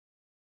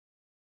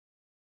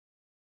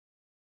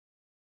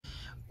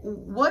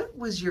What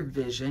was your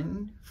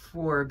vision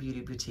for a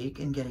beauty boutique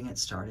and getting it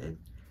started?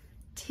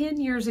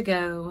 10 years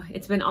ago,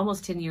 it's been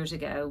almost 10 years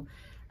ago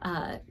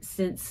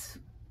since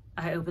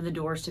I opened the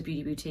doors to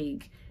Beauty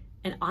Boutique.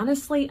 And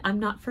honestly, I'm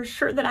not for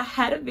sure that I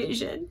had a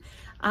vision.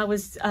 I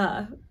was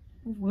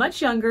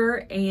much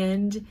younger,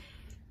 and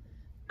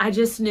I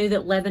just knew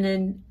that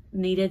Lebanon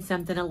needed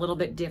something a little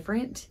bit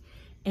different.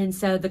 And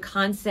so the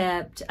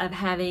concept of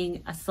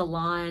having a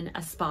salon,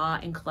 a spa,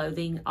 and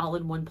clothing all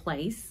in one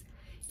place,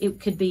 it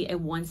could be a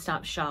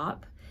one-stop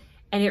shop.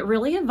 And it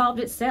really involved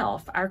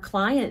itself. Our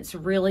clients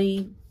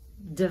really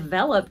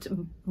developed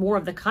more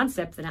of the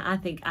concept than I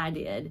think I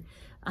did.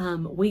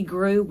 We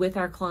grew with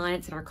our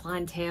clients and our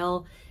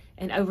clientele.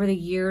 And over the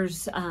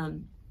years,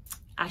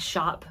 I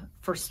shop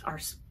for our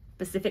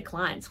specific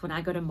clients. When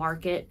I go to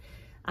market,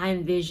 I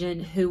envision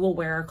who will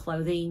wear our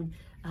clothing,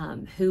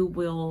 who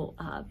will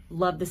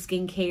love the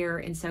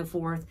skincare and so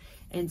forth.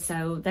 And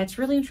so that's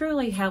really and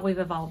truly how we've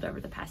evolved over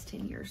the past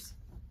 10 years.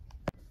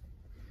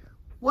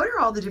 What are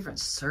all the different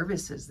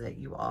services that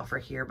you offer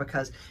here?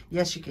 Because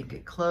yes, you can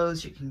get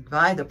clothes, you can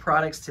buy the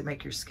products to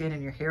make your skin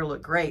and your hair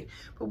look great,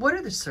 but what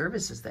are the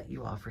services that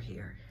you offer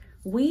here?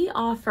 We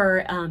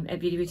offer, at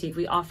Beauty Boutique,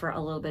 we offer a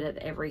little bit of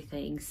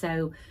everything.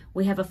 So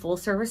we have a full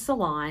service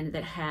salon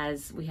that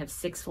we have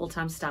 6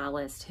 full-time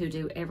stylists who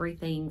do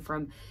everything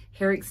from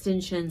hair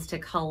extensions to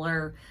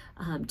color,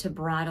 to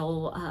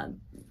bridal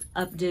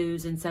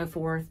updos and so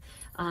forth.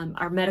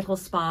 Our medical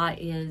spa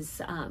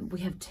is, we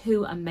have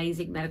 2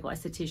 amazing medical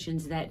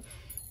estheticians that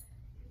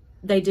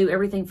they do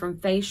everything from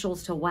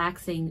facials to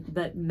waxing,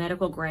 but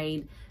medical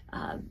grade,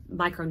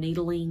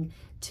 microneedling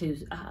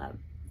to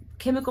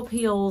chemical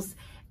peels.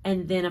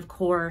 And then, of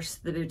course,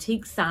 the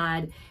boutique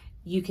side,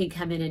 you can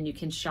come in and you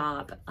can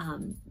shop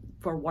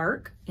for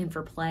work and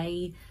for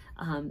play.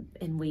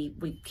 And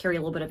we carry a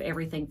little bit of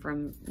everything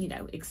from,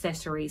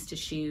 accessories to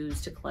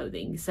shoes to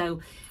clothing.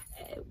 So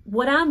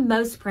what I'm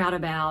most proud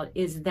about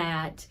is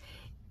that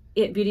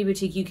at Beauty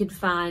Boutique,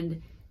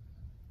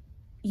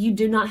 you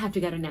do not have to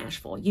go to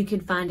Nashville. You can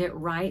find it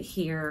right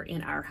here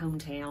in our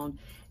hometown,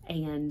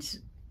 and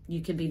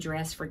you can be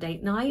dressed for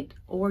date night,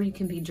 or you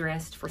can be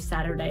dressed for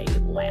Saturday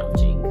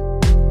lounging,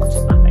 which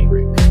is my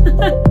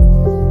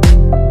favorite.